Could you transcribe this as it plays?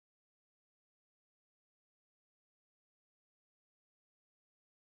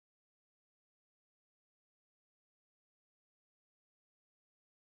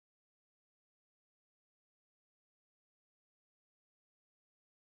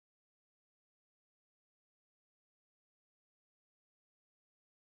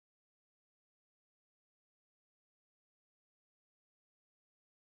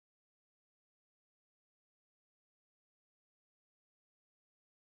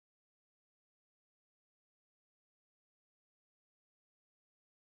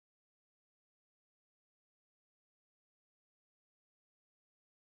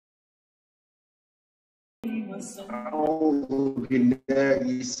أعوذ بالله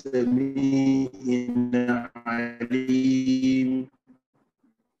السميع العليم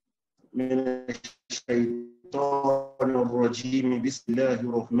من الشيطان الرجيم. بسم الله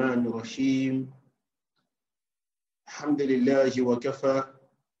الرحمن الرحيم. الحمد لله وكفى.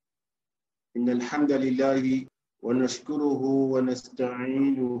 إن الحمد لله ونشكره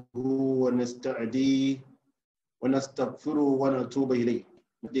ونستعينه ونستعديه ونستغفره ونتوب إليه.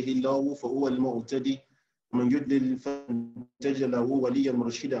 يهده الله فهو المهتدي ومن يضلل فلن تجد له وليا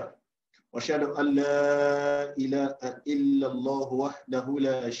مرشدا. وأشهد أن لا إله إلا الله وحده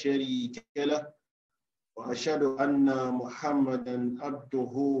لا شريك له وأشهد أن محمدا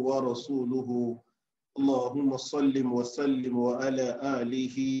عبده ورسوله. اللهم صل وسلم وعلى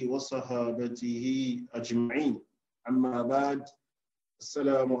آله وصحابته أجمعين. أما بعد،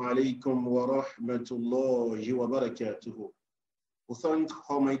 السلام عليكم ورحمة الله وبركاته. We thank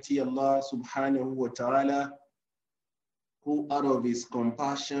Almighty Allah subhanahu wa ta'ala, who out of his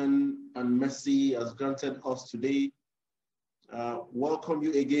compassion and mercy has granted us today. Welcome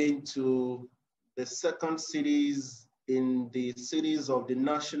you again to the second series in the series of the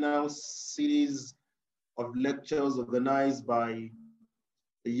national series of lectures organized by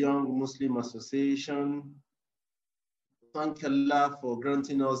the Young Muslim Association. Thank Allah for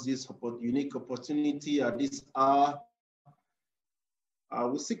granting us this unique opportunity at this hour.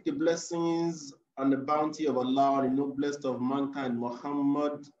 We seek the blessings and the bounty of Allah, the noblest of mankind,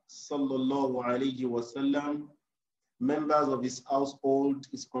 Muhammad sallallahu alayhi wasallam, members of his household,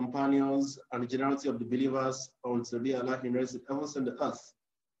 his companions, and the generality of the believers until the Allah inherits the heavens and the earth.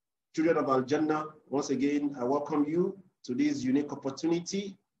 Children of Al-Jannah, once again, I welcome you to this unique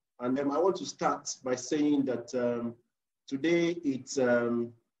opportunity. And I want to start by saying that today it's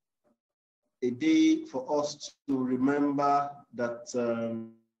a day for us to remember that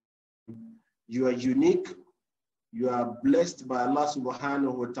you are unique, you are blessed by Allah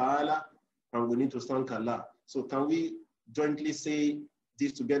subhanahu wa ta'ala, and we need to thank Allah. So can we jointly say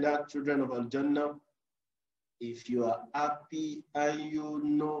this together, children of Al-Jannah? If you are happy and you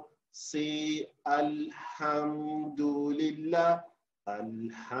know, say Alhamdulillah,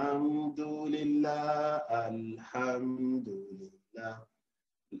 Alhamdulillah, Alhamdulillah.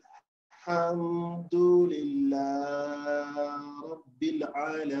 Alhamdulillah Rabbil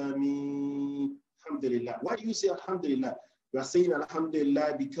Alameen. Alhamdulillah. Why do you say Alhamdulillah? You are saying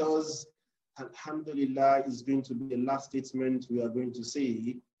Alhamdulillah because Alhamdulillah is going to be the last statement we are going to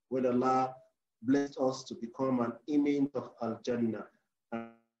say when Allah blessed us to become an imam of Al-Jannah.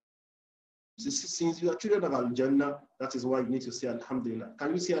 Since you are children of Al-Jannah, that is why you need to say Alhamdulillah.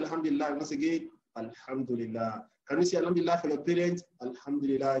 Can you say Alhamdulillah once again? Alhamdulillah. Can you say Alhamdulillah for your parents?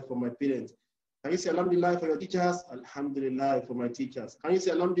 Alhamdulillah for my parents. Can you say Alhamdulillah for your teachers? Alhamdulillah for my teachers. Can you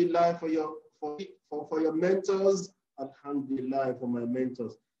say Alhamdulillah for your mentors? Alhamdulillah for my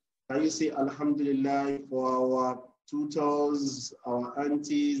mentors. Can you say Alhamdulillah for our tutors, our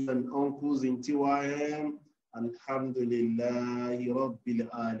aunties and uncles in TYM? Alhamdulillah Rabbil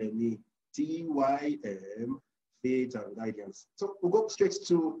Alameen. TYM, faith and guidance. So we'll go straight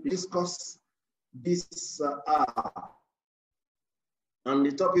to discuss this and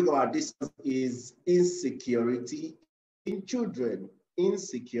the topic of our discussion is insecurity in children.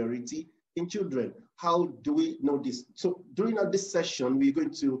 Insecurity in children. How do we know this? So during this session, we're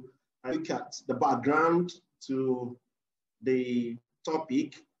going to look at the background to the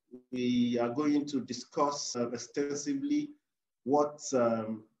topic. We are going to discuss extensively what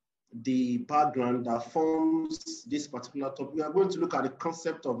the background that forms this particular topic. We are going to look at the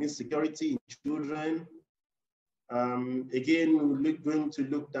concept of insecurity in children. Again, we're going to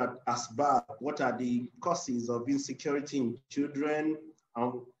look at asbab. What are the causes of insecurity in children?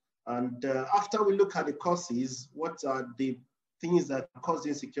 After we look at the causes, what are the things that cause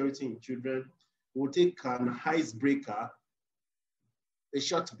insecurity in children? We'll take an icebreaker, a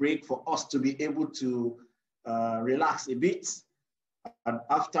short break for us to be able to relax a bit. And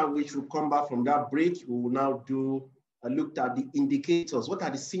after which we'll come back from that break, we will now do a look at the indicators. What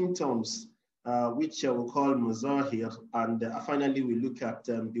are the symptoms, which we'll call mazahir, and finally we look at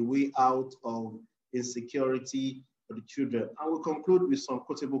the way out of insecurity for the children. And we'll conclude with some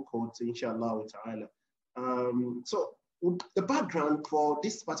quotable quotes, inshallah ta'ala. So the background for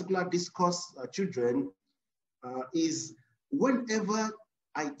this particular discourse, children, is whenever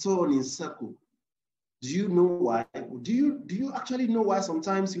I turn in circle. Do you know why? Do you actually know why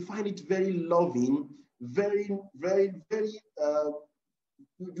sometimes you find it very loving, very, very, very,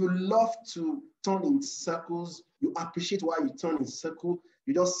 you love to turn in circles. You appreciate why you turn in circle.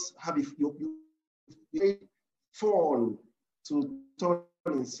 You just have it, you very fun to turn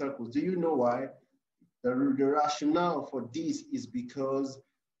in circles. Do you know why? The rationale for this is because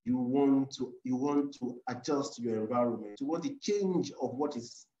you want to adjust your environment. You want the change of what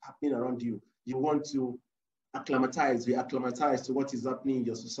is happening around you. You want to reacclimatize to what is happening in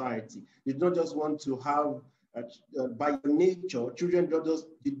your society. You don't just want to have, by nature, children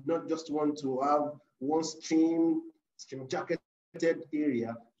did not just want to have one stream jacketed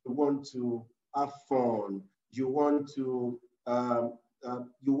area. You want to have fun. You want to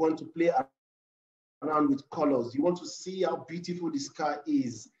play around with colors. You want to see how beautiful the sky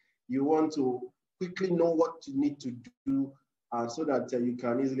is. You want to quickly know what you need to do so that you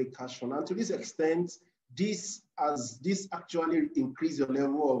can easily catch on. And to this extent, this actually increase your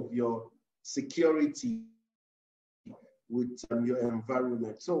level of your security with your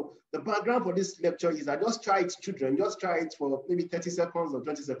environment. So the background for this lecture is I just try it, children, just try it for maybe 30 seconds or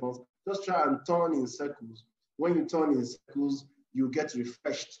 20 seconds. Just try and turn in circles. When you turn in circles, you get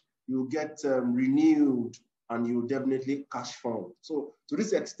refreshed, you get renewed, and you definitely catch fun. So to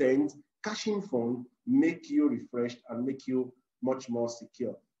this extent, catching fun make you refreshed and make you much more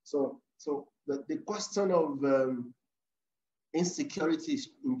secure. So the question of insecurity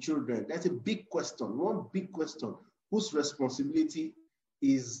in children, that's a big question, one big question. Whose responsibility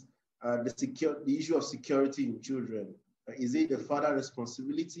is the issue of security in children? Is it the father's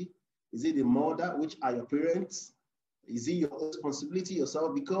responsibility? Is it the mother, which are your parents? Is it your responsibility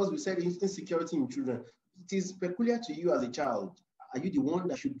yourself? Because we said insecurity in children, it is peculiar to you as a child. Are you the one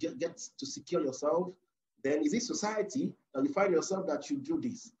that should get to secure yourself? Then is it society that you find yourself that should do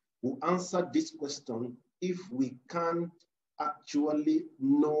this? We'll answer this question if we can't actually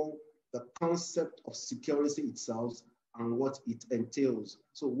know the concept of security itself and what it entails.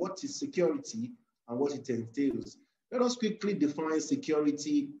 So what is security and what it entails? Let us quickly define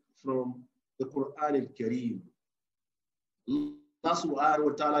security from the Quran al-Kareem. Allah subhanahu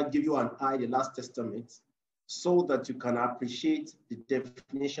wa ta'ala give you an eye, the Last Testament, so that you can appreciate the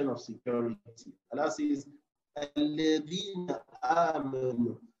definition of security. Allah says,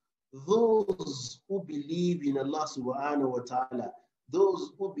 those who believe in Allah subhanahu wa ta'ala,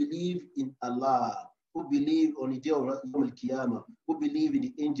 those who believe in Allah, who believe on the day of Al-Qiyamah, who believe in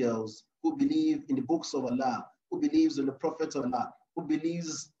the angels, who believe in the books of Allah, who believes in the prophets of Allah, who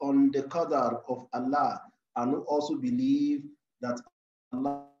believes on the qadar of Allah, and who also believe that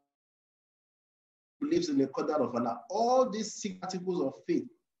Allah believes in the qadar of Allah. All these 6 articles of faith,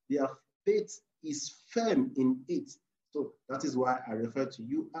 their faith is firm in it. So that is why I refer to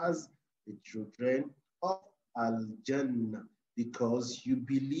you as the children of Al-Jannah, because you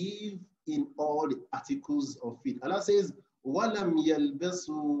believe in all the articles of faith. Allah says, وَلَمْ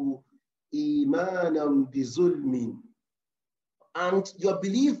يَلْبَسُوا إِيمَانًا بِظُلْمٍ. And your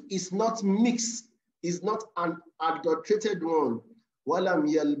belief is not mixed, is not an adulterated one. وَلَمْ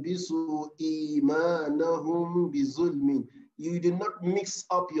يَلْبِسُوا إِيمَانَهُمْ بِظُلْمٍ. You did not mix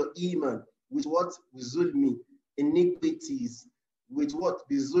up your iman with what? Bizulmin, iniquities, with what?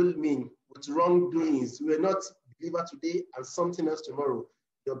 Bizulmin, with wrongdoings. We are not believer today and something else tomorrow.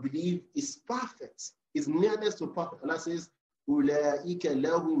 Your belief is perfect, is nearness to perfect. Allah says, أُولَٰئِكَ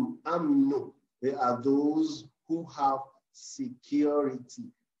لَهُمْ أَمْنُ. They are those who have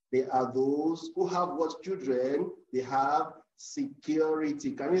security. They are those who have what? Children, they have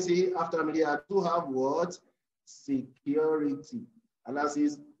security. Can you see after me? They are to have what? Security. Allah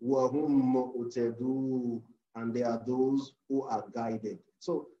says, وَهُمْ مُؤْتَدُونَ, and they are those who are guided.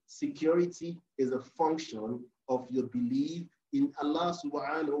 So security is a function of your belief in Allah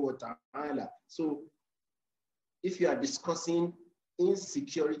subhanahu wa ta'ala. So if you are discussing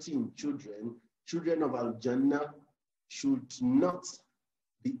insecurity in children, children of Al-Jannah should not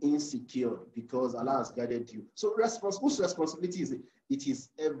be insecure because Allah has guided you. So whose responsibility is it? It is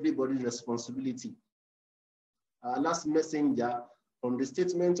everybody's responsibility. Last messenger, from the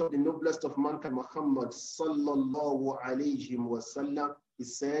statement of the noblest of mankind, Muhammad sallallahu alayhi wa sallam, he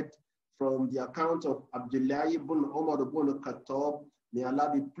said, from the account of Abdullah ibn Umar ibn Khattab, may Allah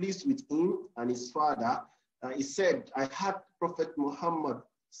be pleased with him and his father, he said, I had Prophet Muhammad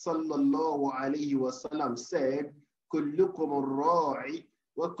sallallahu alayhi wa sallam said, kullukum ar-ra'i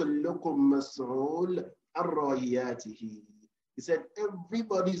wa kullukum mas'ul ar-ra'iyatihi. He said,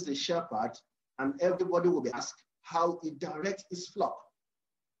 everybody is a shepherd and everybody will be asked how he directs his flock.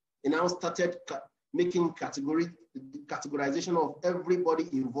 And now started making categorization of everybody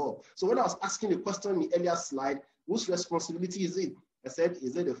involved. So when I was asking the question in the earlier slide, whose responsibility is it? I said,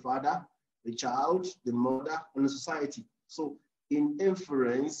 is it the father, the child, the mother, and the society? So in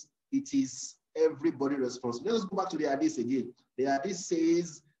inference, it is everybody responsible. Let's go back to the hadith again. The hadith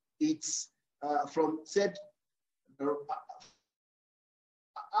says it's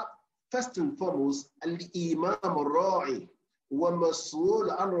first and foremost, al-imam al-ra'i wa mas'ul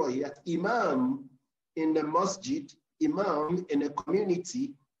an-ra'iyat. Imam in the masjid, imam in a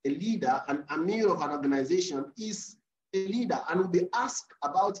community, a leader, an amir of an organization is a leader and will be asked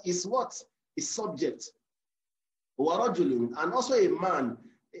about his what? His subject. And also a man,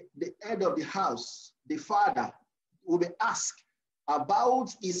 the head of the house, the father, will be asked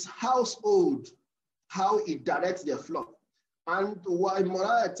about his household, how he directs their flock. And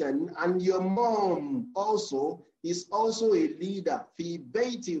and your mom also is also a leader, fi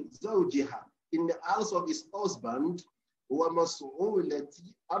bayti zawjiha, in the house of his husband, and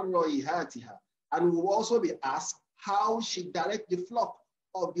will also be asked how she directs the flock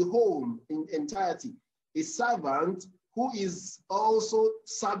of the home in entirety. A servant who is also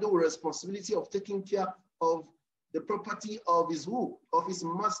serving with responsibility of taking care of the property of his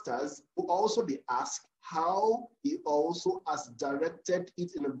masters, will also be asked how he also has directed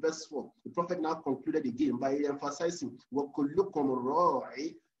it in the best form. The Prophet now concluded again by emphasizing وَكُلُّكُمْ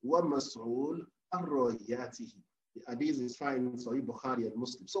رَاعٍ وَمَسْئُولٌ عَنْ رَعِيَّتِهِ. The hadith is found in Sahih Bukhari and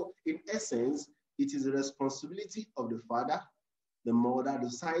Muslim. So in essence, it is the responsibility of the father, the mother, the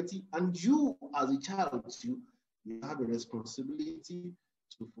society, and you as a child, you have a responsibility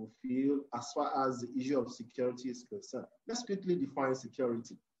to fulfill as far as the issue of security is concerned. Let's quickly define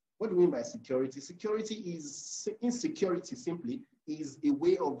security. What do we mean by security? Insecurity simply is a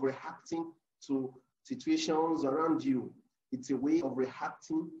way of reacting to situations around you. It's a way of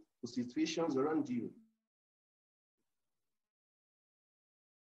reacting to situations around you.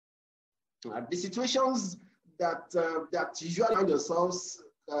 The situations that usually find yourselves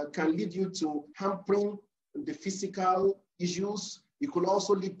can lead you to hampering the physical issues. It could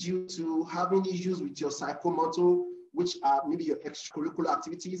also lead you to having issues with your psychomotor, which are maybe your extracurricular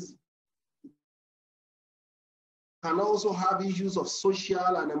activities. You can also have issues of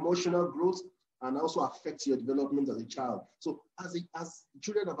social and emotional growth and also affect your development as a child. So as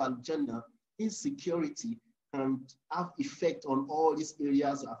children of Al-Jannah, insecurity can have effect on all these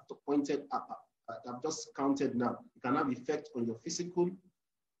areas I've pointed up. I've just counted now. It can have effect on your physical,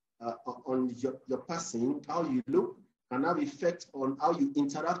 on your person, how you look. It can have effect on how you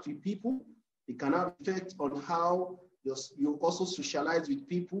interact with people. It can have effect on how you also socialize with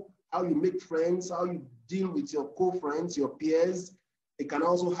people, how you make friends, how you deal with your co-friends, your peers. It can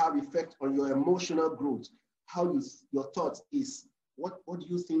also have effect on your emotional growth, how your thoughts is. What do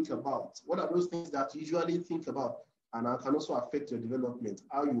you think about? What are those things that you usually think about? And it can also affect your development,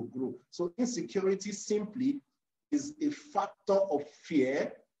 how you grow. So insecurity simply is a factor of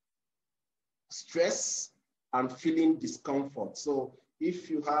fear, stress, and feeling discomfort. So if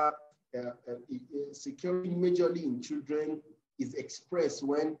you have security majorly in children is expressed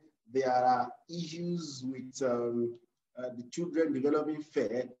when there are issues with the children developing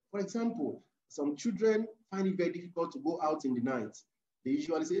fear. For example, some children find it very difficult to go out in the night. They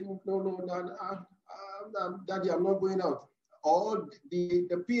usually say, no, Daddy, I'm not going out. Or the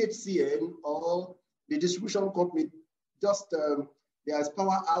PHCN or the distribution company, just there's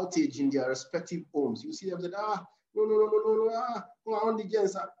power outage in their respective homes. You see them say, no,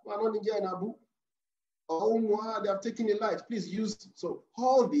 they have taken the light, please use. So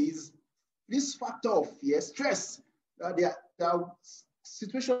all this factor of fear, stress, there are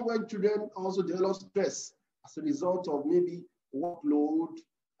situations where children also develop stress as a result of maybe workload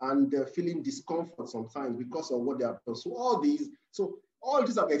and feeling discomfort sometimes because of what they have done. So all these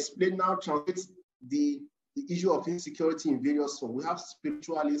I've explained now translates the issue of insecurity in various forms. We have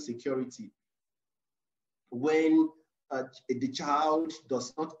spiritual insecurity when the child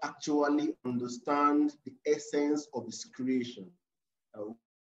does not actually understand the essence of his creation.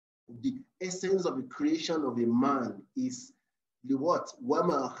 The essence of the creation of a man is the what?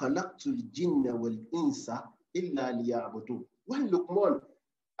 وَمَا خَلَقْتُ الْجِنَّ وَالْإِنسَ إِلَّا لِيَعْبُدُونَ. When Luqman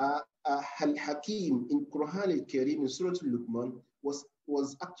Al-Hakim in Quran al-Karim in Surah Al-Luqman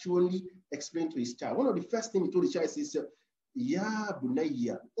was actually explained to his child. One of the first things he told the child is, Ya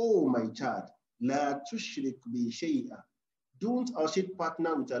bunayya, oh my child, la tushrik bi shay'a. Don't associate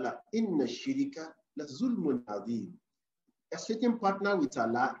partner with Allah. Inna shirika la zulmun adhim. Associating partner with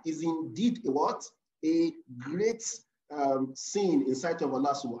Allah is indeed what? A great sin in sight of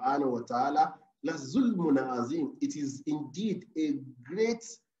Allah subhanahu wa ta'ala. La zulmun azim. It is indeed a great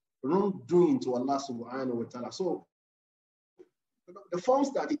wrongdoing to Allah subhanahu wa ta'ala. So the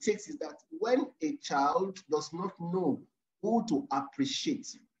forms that it takes is that when a child does not know who to appreciate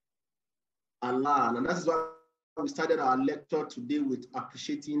Allah, and that's why we started our lecture today with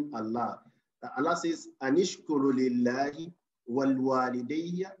appreciating Allah. Allah says, Anishkuru lillahi wal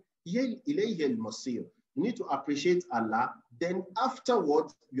walidayya ilayhi al-masir. You need to appreciate Allah. Then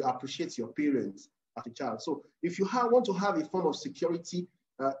afterwards, you appreciate your parents as a child. So if you want to have a form of security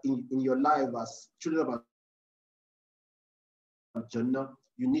in your life as children of Jannah,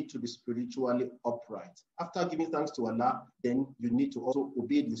 you need to be spiritually upright. After giving thanks to Allah, then you need to also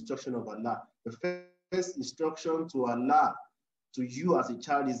obey the instruction of Allah. The first instruction to Allah, to you as a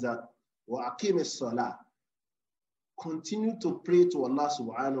child, is that 𝐂𝐡𝐢𝐥𝐝. Continue to pray to Allah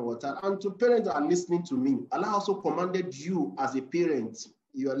subhanahu wa ta'ala. And to parents that are listening to me, Allah also commanded you as a parent.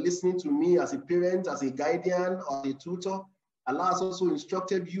 You are listening to me as a parent, as a guardian, or a tutor. Allah has also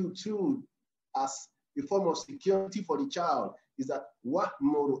instructed you too, as a form of security for the child, is that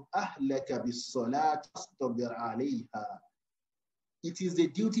وَأْمُرْ أَهْلَكَ بِالصَّلَاةِ وَاسْطَبِرْ عَلَيْهَا. It is a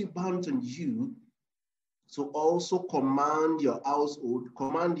duty bound on you to also command your household,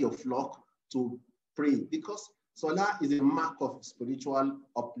 command your flock to pray, because Salah is a mark of spiritual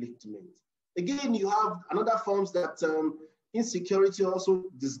upliftment. Again, you have another forms that insecurity also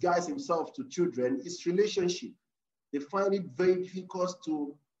disguise himself to children, is relationship. They find it very difficult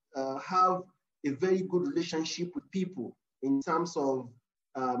to have a very good relationship with people in terms of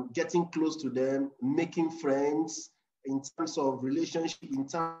getting close to them, making friends, in terms of relationship, in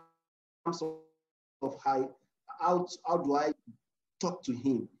terms of how do I talk to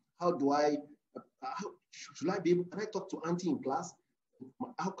him? How do I, should I be able, can I talk to auntie in class?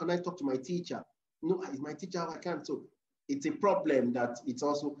 How can I talk to my teacher? No, is my teacher, I can't. So it's a problem that it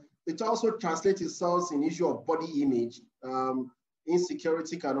also translates itself in issue of body image.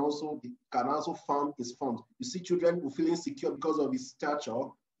 Insecurity can also form its forms. You see children who feel insecure because of his stature,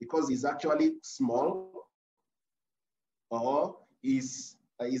 because he's actually small, or is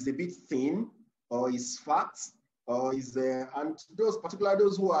a bit thin, or is fat, or is and those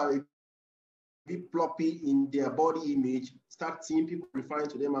who are a bit ploppy in their body image start seeing people referring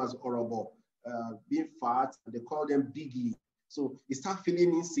to them as horrible, being fat, and they call them biggie. So you start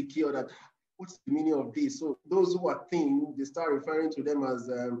feeling insecure that what's the meaning of this? So those who are thin, they start referring to them as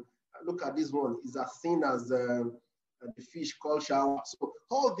look at this one, is as thin as the fish called shower. So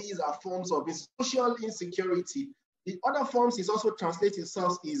all these are forms of social insecurity. The other forms is also translate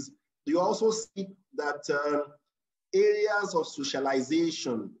itself is you also see that areas of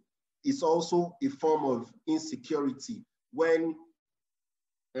socialization is also a form of insecurity when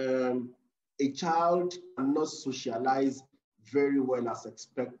a child cannot socialize very well as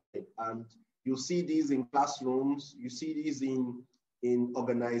expected. And you see these in classrooms, you see these in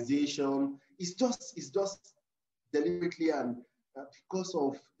organization. It's just deliberately, and because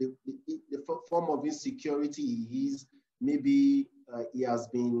of the form of insecurity he is, maybe he has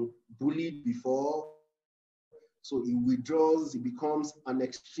been bullied before, so he withdraws, he becomes an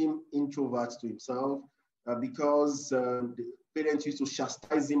extreme introvert to himself because the parents used to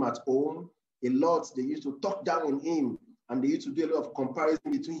chastise him at home a lot. They used to talk down on him, and they used to do a lot of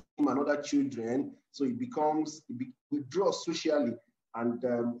comparison between him and other children. So he withdraws socially, and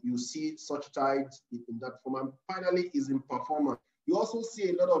you see such child in that form. And finally, is in performance. You also see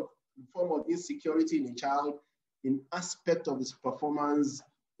a lot of form of insecurity in a child in aspect of his performance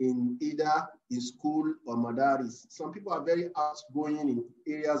in either in school or madaris. Some people are very outgoing in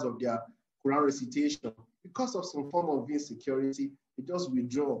areas of their Quran recitation. Because of some form of insecurity, they just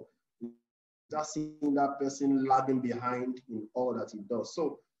withdraw. Just seeing that person lagging behind in all that he does.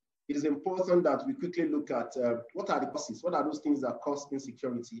 So it is important that we quickly look at what are the causes, what are those things that cause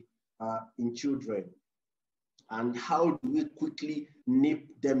insecurity in children, and how do we quickly nip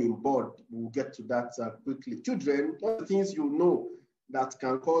them in bud. We'll get to that quickly. Children, one of the things you know that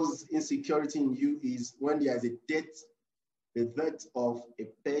can cause insecurity in you is when there is a death of a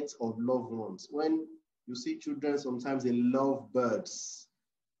pet of loved ones. When you see children, sometimes they love birds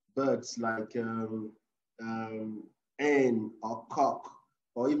like hen or cock,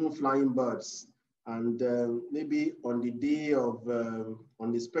 or even flying birds. And maybe on the day of,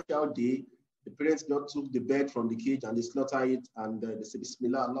 on the special day, the parents not took the bird from the cage and they slaughter it, and they say,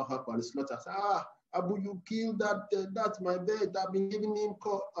 Bismillah, Allah Akbar, and they slaughter. Say, Abu, you killed that, that's my bird. I've been giving him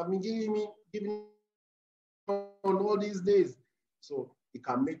on all these days. So it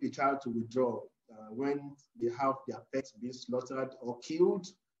can make the child to withdraw when they have their pets being slaughtered or killed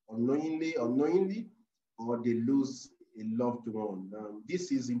unknowingly, or they lose a loved one.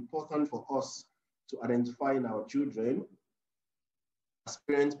 This is important for us to identify in our children as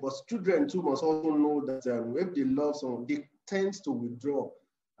parents, but children too must also know that if they love someone, they tend to withdraw.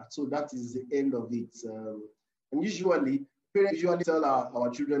 So that is the end of it. And usually, parents usually tell our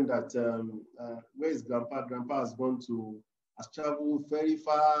children that where is grandpa? Grandpa has traveled very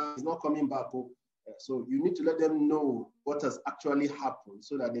far, he's not coming back. So you need to let them know what has actually happened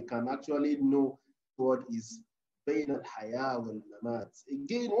so that they can actually know word is بين الحياة والممات.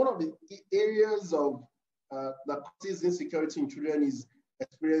 Again, one of the areas of that causes insecurity in children is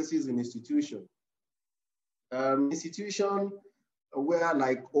experiences in institution. Institution where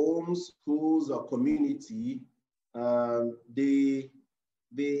like homes, schools, or community, they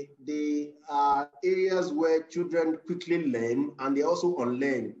are areas where children quickly learn and they also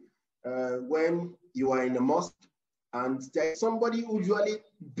unlearn. When you are in a mosque and there's somebody who usually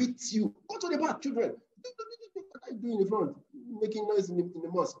beats you, go to the back, children. What are you doing in the front? Making noise in the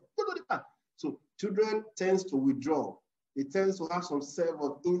mosque. Go to the back. So children tend to withdraw. They tend to have some sense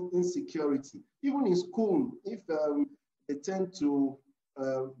of insecurity. Even in school, if they tend to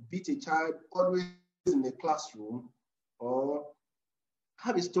beat a child always in the classroom, or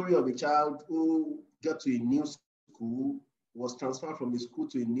have a story of a child who got to a new school, was transferred from the school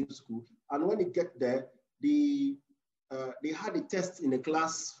to a new school, and when they get there, they had a test in a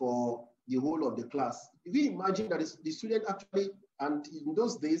class for the whole of the class. If you imagine that the student actually, and in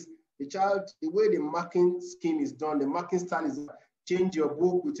those days, the child, the way the marking scheme is done, the marking style is change your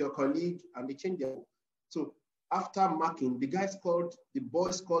book with your colleague, and they change their book. So after marking, the boy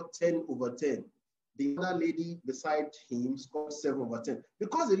scored 10 over 10. The other lady beside him scored 7 over 10.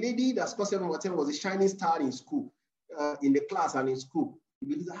 Because the lady that scored 7 over 10 was a shining star in school, in the class and in school. He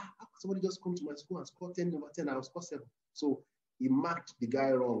believes, how could somebody just come to my school and score 10 over 10 and I'll score 7? So he marked the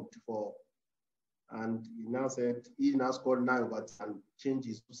guy wrong and he now said, he now scored 9 over 10 and changed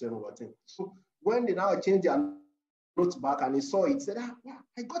his to 7 over 10. So when they now changed their notes back and he saw it, he said, wow,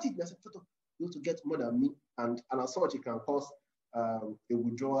 I got it. And I said, you have to get more than me. And as such, it can cause a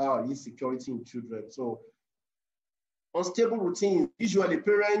withdrawal or insecurity in children. So unstable routine. Usually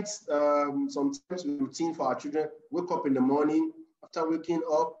parents, sometimes we routine for our children, wake up in the morning, after waking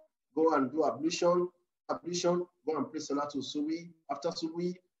up, go and do ablution, go and pray Salatul Subi. After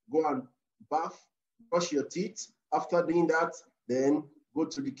Subi, go and bath, brush your teeth. After doing that, then go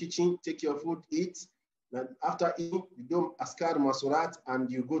to the kitchen, take your food, eat. And after eating, you do Askar Masurat and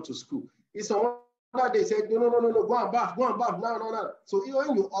you go to school. It's someone that they said, no, go and bath, no. So even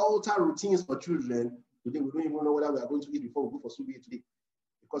when you alter routines for children, today we don't even know whether we are going to eat before we go for Subi today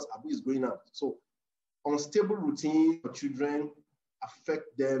because Abu is going out. So unstable routine for children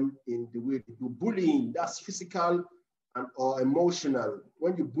affect them in the way they do. Bullying, that's physical or emotional.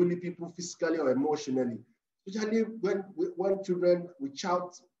 When you bully people physically or emotionally, especially when children, we shout,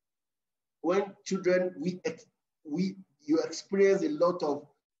 you experience a lot of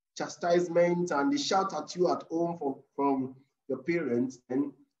chastisement and they shout at you at home from your parents,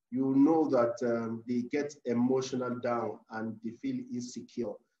 and you know that they get emotional down and they feel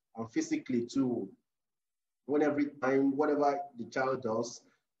insecure, and physically too. Every time, whatever the child does,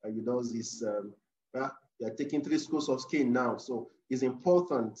 he does this, they're taking 3 schools of skin now. So it's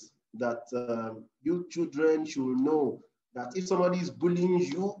important that you children should know that if somebody is bullying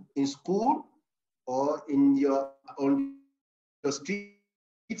you in school or on your street,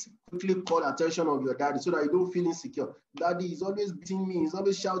 quickly call attention of your daddy so that you don't feel insecure. Daddy is always beating me, he's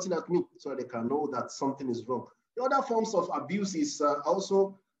always shouting at me, so they can know that something is wrong. The other forms of abuse is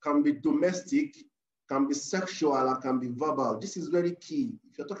also can be domestic, can be sexual, and can be verbal. This is very key.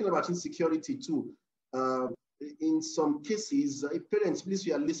 If you're talking about insecurity too, in some cases, parents, please,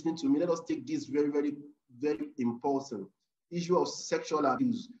 you are listening to me, let us take this very, very, very important. Issue of sexual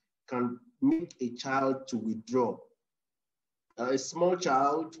abuse can make a child to withdraw. A small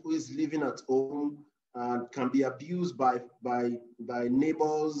child who is living at home can be abused by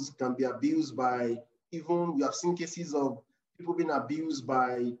neighbors, can be abused by even, we have seen cases of people being abused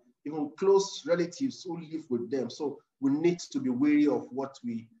by even close relatives who live with them. So we need to be wary of what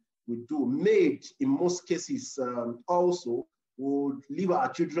we do. Maid, in most cases, also would leave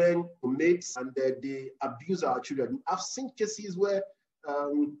our children to maids and they abuse our children. I've seen cases where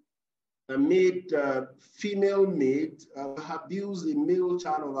a maid, female maid, abused a male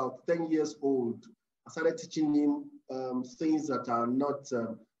child of about 10 years old. I started teaching him things that are not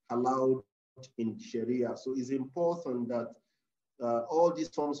allowed in Sharia. So it's important that all these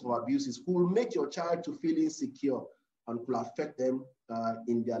forms of abuses will make your child to feel insecure and will affect them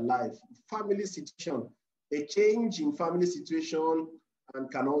in their life. Family situation, a change in family situation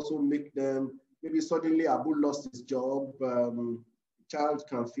and can also make them, maybe suddenly Abu lost his job, child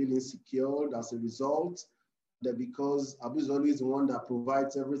can feel insecure as a result, that because Abu is always the one that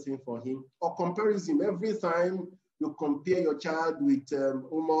provides everything for him. Or comparison, every time you compare your child with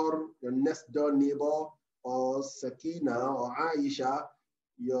Umar, your next door neighbor, or Sakina or Aisha,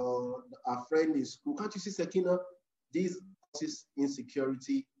 our friend in school. Can't you see Sakina? This causes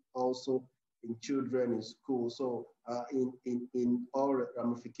insecurity also in children in school. So in all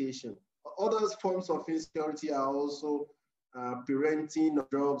ramifications. Other forms of insecurity are also parenting of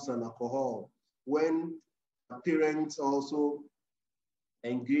drugs and alcohol. When parents also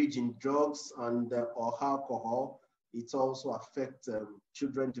engage in drugs and or alcohol, it also affects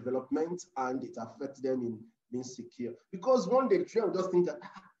children development, and it affects them in being secure. Because one day children will just think that,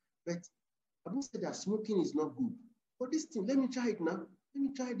 but I've been said that smoking is not good. But this thing, let me try it now. Let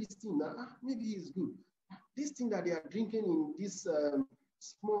me try this thing now. Maybe it's good. This thing that they are drinking in this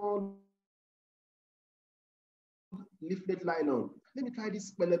small leaflet nylon. Let me try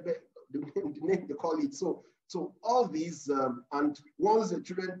this pelebe, the name they call it. So all these, and once the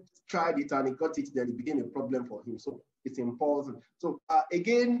children tried it and he got it, then it became a problem for him. So it's important. So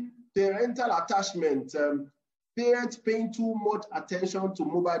again, parental attachment. Parents paying too much attention to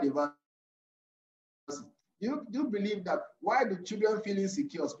mobile devices. Do you believe that why do children feel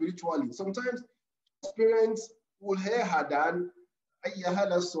insecure spiritually? Sometimes parents will hear Hadan,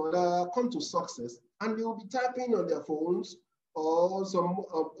 come to success, and they will be typing on their phones or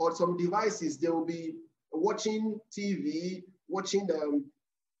some devices. They will be watching TV, watching the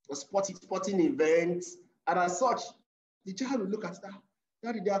sporting events, and as such, the child will look at that.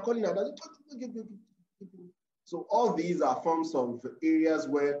 Daddy, they are calling her. So all these are forms of areas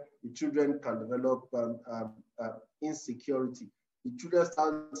where the children can develop insecurity. The children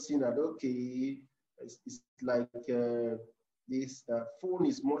start seeing that, okay, it's like this phone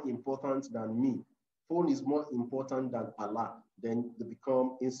is more important than me. Phone is more important than Allah. Then they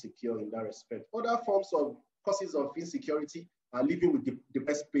become insecure in that respect. Other forms of causes of insecurity are living with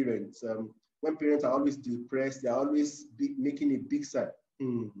depressed parents. When parents are always depressed, they are always making a big sigh.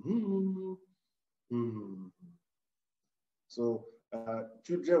 So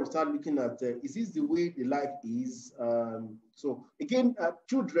children will start looking at, is this the way the life is? So again,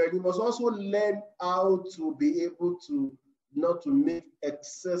 children, you must also learn how to be able to not to make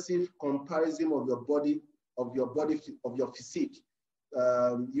excessive comparison of your body, of your physique.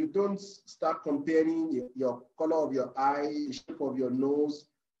 You don't start comparing your color of your eye, the shape of your nose,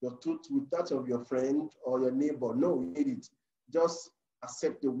 your tooth with that of your friend or your neighbor. No, you need it. Just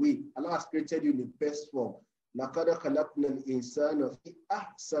accept the way. Allah has created you in the best form. Allah has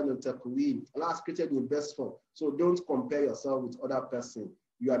created you in the best form. So don't compare yourself with other person.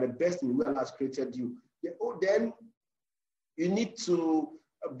 You are the best in the way Allah has created you. Then you need to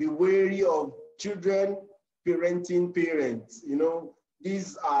be wary of children parenting parents. You know,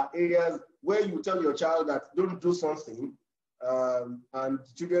 these are areas where you tell your child that don't do something, and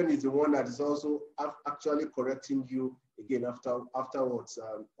children is the one that is also actually correcting you again afterwards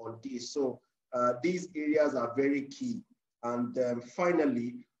on this. So these areas are very key. And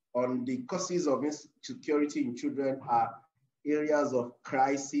finally, on the causes of insecurity in children are areas of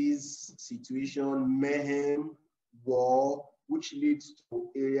crisis, situation, mayhem, war, which leads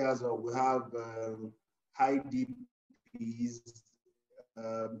to areas where we have high DPs,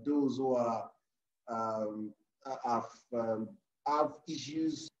 those who are have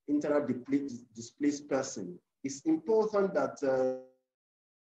issues, internal displaced person. It's important that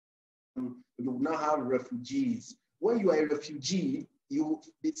you now have refugees. When you are a refugee,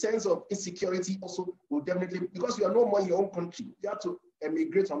 the sense of insecurity also will definitely, because you are no more in your own country, you have to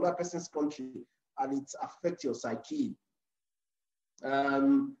emigrate from that person's country, and it affects your psyche.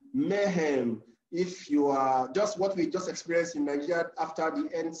 Mayhem, if you are just what we just experienced in Nigeria after the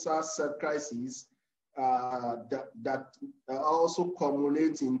NSAS crisis, that also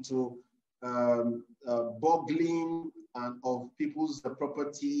culminates into burgling and of people's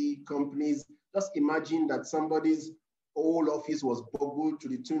property, companies. Just imagine that somebody's whole office was burgled to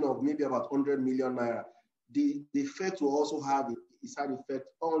the tune of maybe about 100 million naira. The effect will also have a side effect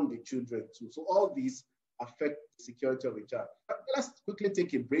on the children too. So all these affect the security of a child. Let's quickly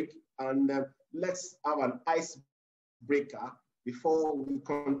take a break, and let's have an icebreaker before we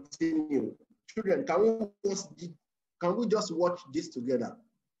continue. Children, can we just watch this together?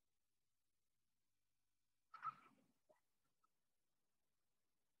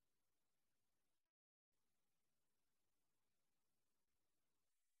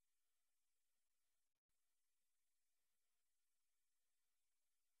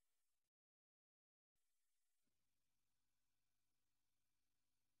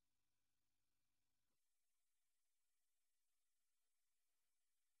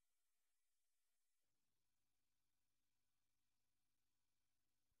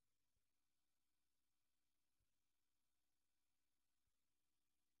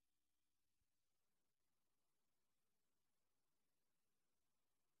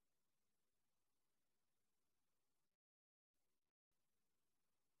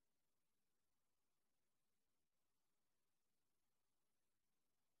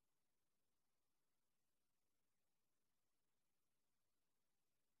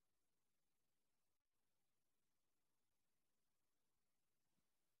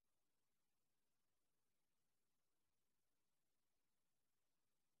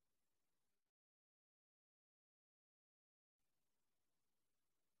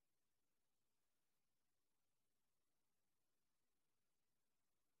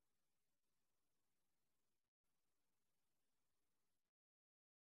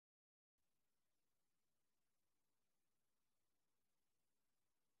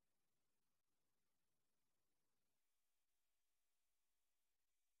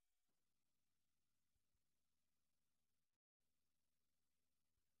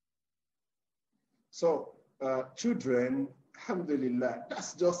 So, children, alhamdulillah,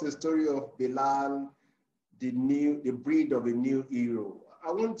 that's just a story of Bilal, the breed of a new hero.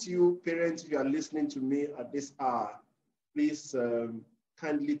 I want you, parents, if you are listening to me at this hour, please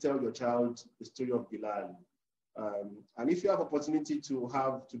kindly tell your child the story of Bilal. And if you have opportunity to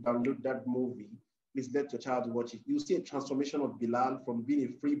download that movie, please let your child watch it. You see a transformation of Bilal from being a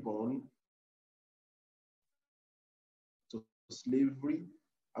freeborn to slavery,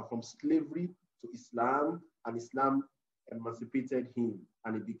 and from slavery to Islam, and Islam emancipated him,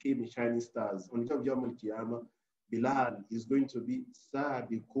 and he became a shining star. On the day of Yawm al-Qiyamah, Bilal is going to be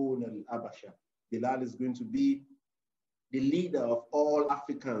Sabiqun al-Abasha. Bilal is going to be the leader of all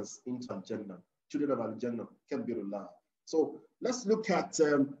Africans into Al-Jannah, children of Al-Jannah, Kabirullah. So let's look at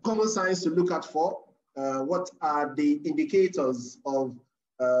common signs to look at for. What are the indicators of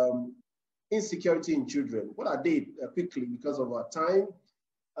insecurity in children? What are they? Quickly, because of our time,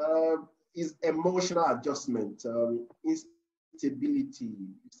 is emotional adjustment, instability,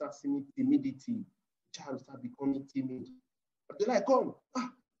 you start seeing timidity, child start becoming timid. But they're like, come,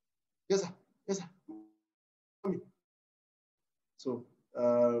 yes, sir, yes, sir. So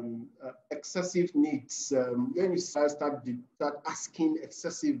excessive needs, when you start asking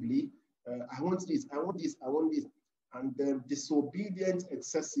excessively, I want this, I want this, I want this, and then disobedient,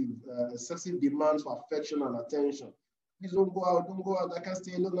 excessive demands for affection and attention. Please don't go out, I can't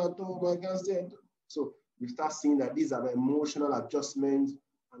stay alone at home, I can't stay. So you start seeing that these are emotional adjustments,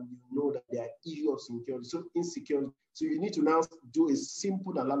 and you know that they are issues of insecurity. So insecurity. So you need to now do a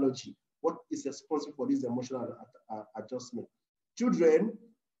simple analogy. What is responsible for this emotional adjustment? Children,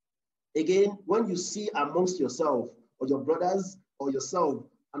 again, when you see amongst yourself or your brothers or yourself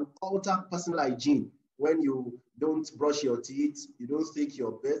an altered personal hygiene, when you don't brush your teeth, you don't take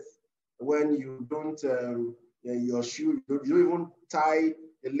your bath, when you don't your shoe, you don't even tie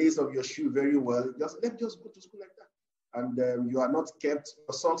the lace of your shoe very well, just go to school like that. And you are not kept,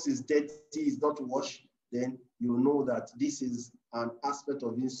 your socks is dirty, is not washed, then you know that this is an aspect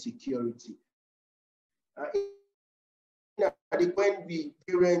of insecurity. When we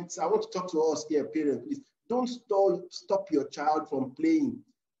parents, I want to talk to us here, parents, please, don't stop your child from playing.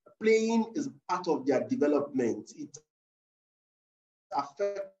 Playing is part of their development. It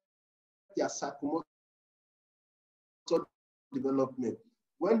affects their psychomotor development.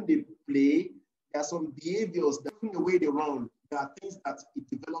 When they play, there are some behaviors that in the way they run, there are things that it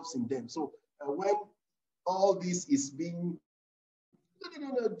develops in them. So when all this is being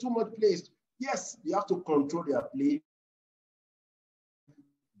too much play, yes, you have to control their play,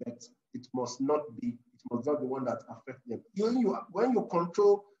 but it must not be the one that affects them. When you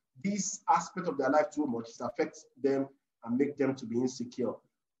control this aspect of their life too much, it affects them and make them to be insecure.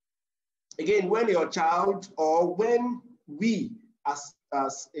 Again, when your child, or when we as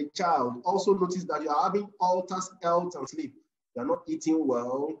a child also notice that you are having altered health and sleep, you are not eating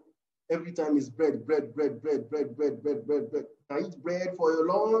well, every time is bread. I eat bread for a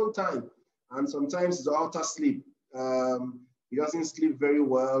long time, and sometimes it's altered sleep. He doesn't sleep very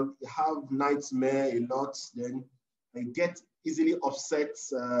well, you have nightmare a lot, then you get easily upset,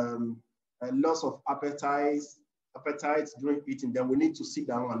 loss of appetite during eating. Then we need to sit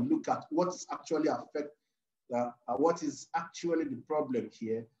down and look at what is actually what is actually the problem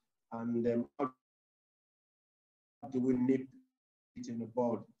here, and then how do we nip it in the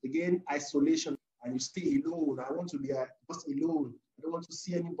bud. Again, isolation, and you stay alone. I want to be just alone. I don't want to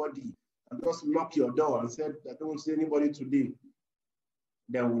see anybody. And just lock your door and said, I don't want to see anybody today.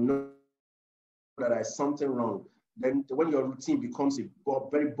 Then we know that there's something wrong. Then when your routine becomes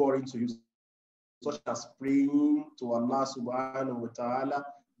very boring to you, such as praying to Allah subhanahu wa ta'ala,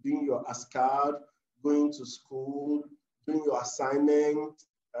 doing your askar, going to school, doing your assignment,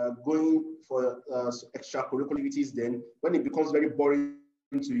 going for extracurricular activities, then when it becomes very boring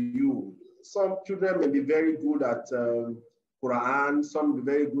to you, some children may be very good at Quran, some be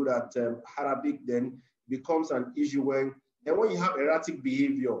very good at Arabic, then becomes an issue when you have erratic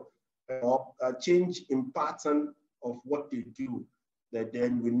behavior or a change in pattern of what they do, that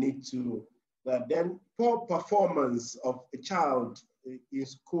then we need to, then poor performance of a child in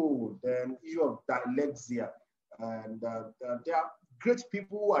school, then issue of dyslexia, and there are great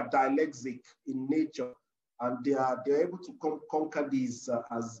people who are dyslexic in nature, and they're able to conquer these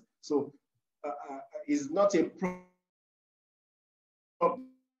it's not a problem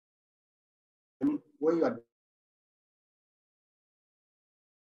when you are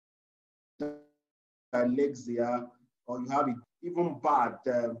dyslexia, or you have it even bad,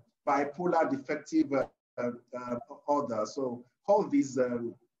 bipolar defective order. So all these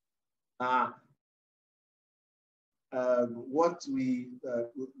what we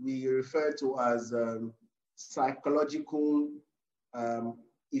refer to as psychological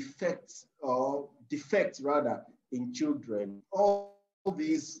effects or defects rather in children. All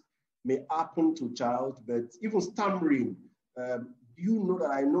these may happen to child, but even stammering. You know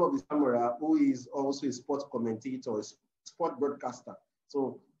that I know of a stammerer who is also a sport commentator, a sport broadcaster.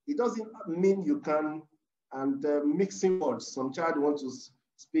 So it doesn't mean you can, and mixing words. Some child wants to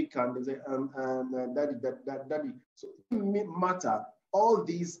speak and they say, daddy, daddy. So it doesn't matter. All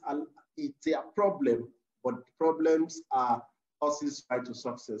these are, it's a problem, but problems are causes right to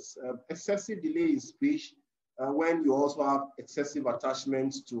success. Excessive delay in speech, when you also have excessive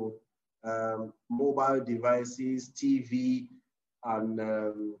attachments to mobile devices, TV, and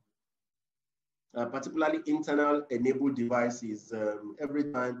particularly internal enabled devices.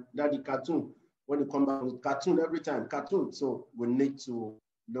 Every time, daddy cartoon, when you come back with cartoon, every time, cartoon. So we need to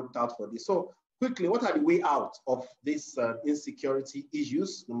look out for this. So quickly, what are the way out of this insecurity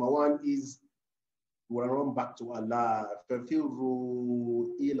issues? Number one is we'll run back to Allah.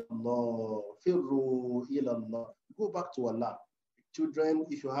 Firru ilallah. Firru ilallah. Go back to Allah. Children,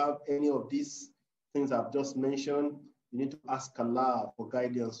 if you have any of these things I've just mentioned, you need to ask Allah for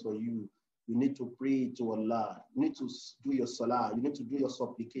guidance for you. You need to pray to Allah. You need to do your salah. You need to do your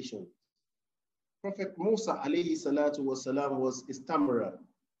supplication. Prophet Musa alayhi salatu wasalam was a stammerer.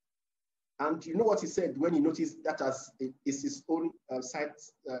 And you know what he said when he noticed that as is his own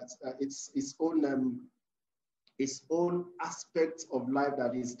it's his own aspect of life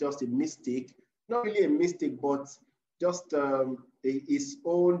that is just a mistake, not really a mistake, but just his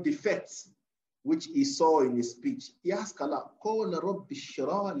own defects, which he saw in his speech. He asked Allah, oh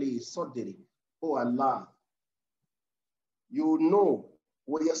Allah, you know,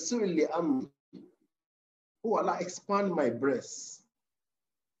 oh Allah, expand my breasts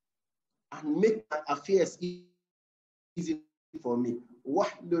and make my affairs easy for me.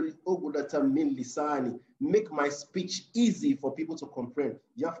 Make my speech easy for people to comprehend.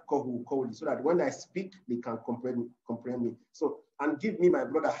 So that when I speak, they can comprehend me. So, and give me my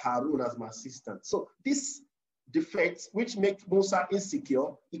brother Harun as my assistant. So this defect, which makes Musa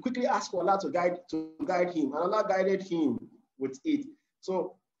insecure, he quickly asked for Allah to guide him, and Allah guided him with it.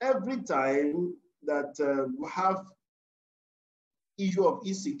 So every time that we have issue of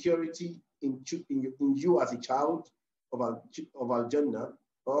insecurity in you as a child of our Jannah,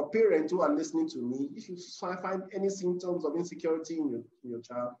 or parents who are listening to me, if you find any symptoms of insecurity in your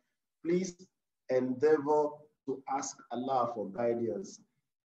child, please endeavor to ask Allah for guidance.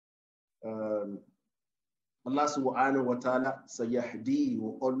 Allah subhanahu wa ta'ala sayahdi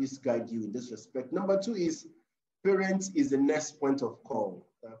will always guide you in this respect. Number two is parents is the next point of call.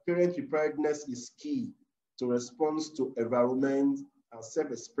 Parent preparedness is key to response to environment and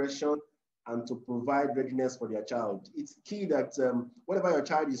self-expression and to provide readiness for their child. It's key that whatever your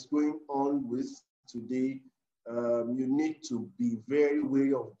child is going on with today, you need to be very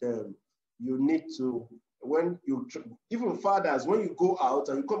wary of them. You need to, even fathers, when you go out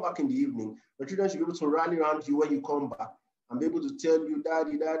and you come back in the evening, the children should be able to rally around you when you come back and be able to tell you,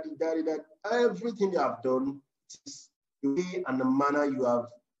 daddy, daddy, daddy, that everything they have done is the way and the manner you have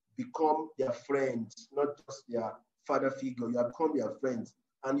become their friend, not just their father figure. You have become their friends.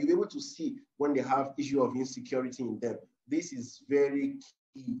 And you'll be able to see when they have issue of insecurity in them. This is very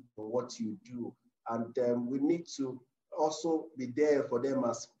key for what you do. And we need to also be there for them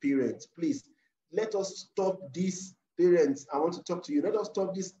as parents. Please, let us stop this, parents. I want to talk to you. Let us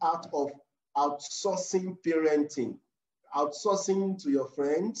stop this art of outsourcing parenting. Outsourcing to your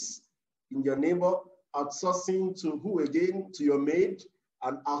friends, in your neighbor, outsourcing to who again? To your maid,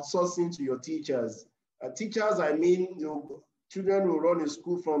 and outsourcing to your teachers. Teachers, I mean, children will run in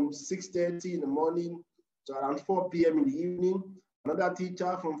school from 6:30 in the morning to around 4 p.m. in the evening. Another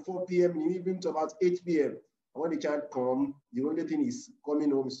teacher from 4 p.m. in the evening to about 8 p.m. And when the child comes, the only thing is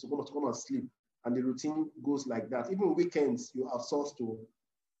coming home is to come and sleep. And the routine goes like that. Even weekends, you outsource to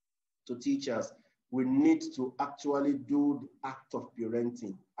teachers. We need to actually do the act of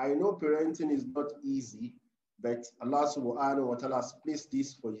parenting. I know parenting is not easy, but Allah subhanahu wa ta'ala has placed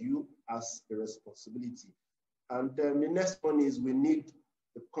this for you as a responsibility. And the next one is we need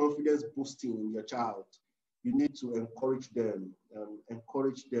the confidence boosting in your child. You need to encourage them.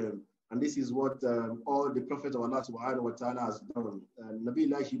 And this is what all the Prophet of Allah subhanahu wa ta'ala has done. Nabi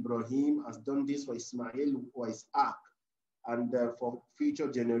Ibrahim has done this for Ismail or Isaac, and for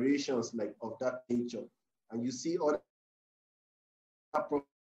future generations like of that nature. And you see all the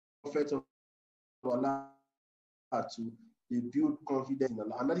prophets of Allah to they build confidence in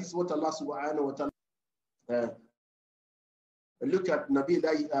Allah. And that is what Allah subhanahu wa ta'ala Look at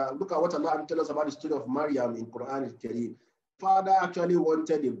look at what Allah tells us about the story of Maryam in Quran al-Kareem. Father actually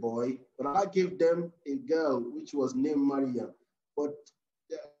wanted a boy, but Allah gave them a girl which was named Maryam. But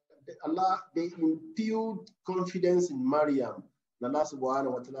they imputed confidence in Maryam. And Allah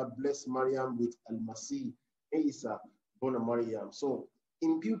subhanahu wa ta'ala blessed Maryam with Al-Masih, Isa, born of Maryam. So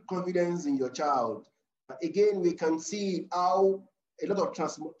impute confidence in your child. Again, we can see how a lot of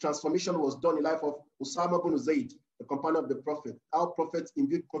transformation was done in the life of Usama bin Zayd, the companion of the Prophet. Our Prophet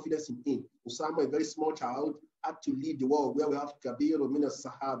imbued confidence in him. Usama, a very small child, had to lead the world where we have Kabir or Minas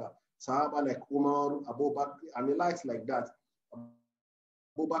Sahaba like Umar, Abu Bakr, and the likes like that.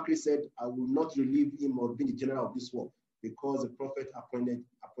 Abu Bakr said, I will not relieve him or be the general of this world because the Prophet appointed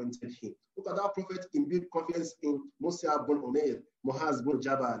him. Look at that Prophet imbued confidence in Musa bin Umair, Muaz bin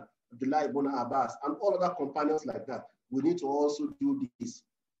Jabal, Abdullah ibn Abbas, and all other companions like that. We need to also do this.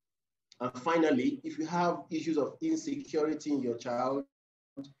 And finally, if you have issues of insecurity in your child,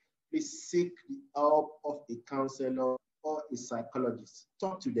 please seek the help of a counselor or a psychologist.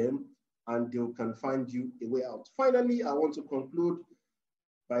 Talk to them and they can find you a way out. Finally, I want to conclude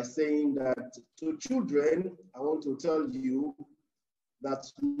by saying that to children, I want to tell you that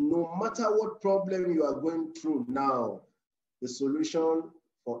no matter what problem you are going through now, the solution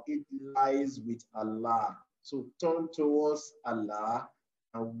for it lies with Allah. So turn towards Allah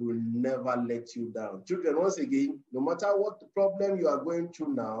and will never let you down. Children, once again, no matter what the problem you are going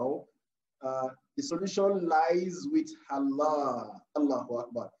through now, the solution lies with Allah. Allahu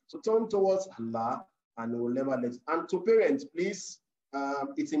Akbar. So turn towards Allah and will never let you. And to parents, please,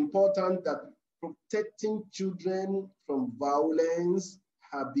 it's important that protecting children from violence,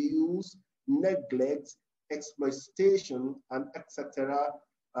 abuse, neglect, exploitation, and etc.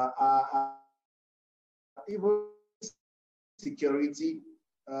 Even security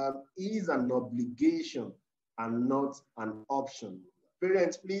is an obligation and not an option.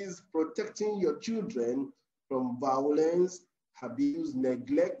 Parents, please, protecting your children from violence, abuse,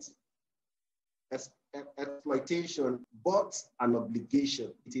 neglect, exploitation, but an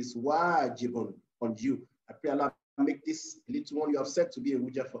obligation. It is wajib on you. I pray Allah make this little one you have said to be a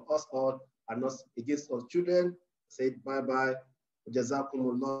hujjah for us all and not against us children. Say bye-bye.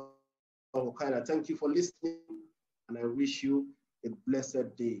 Jazakumullah khairan. Thank you for listening, and I wish you a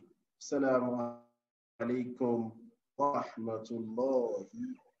blessed day. Assalamu alaikum wa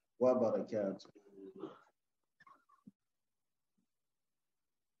rahmatullahi wa barakatuh.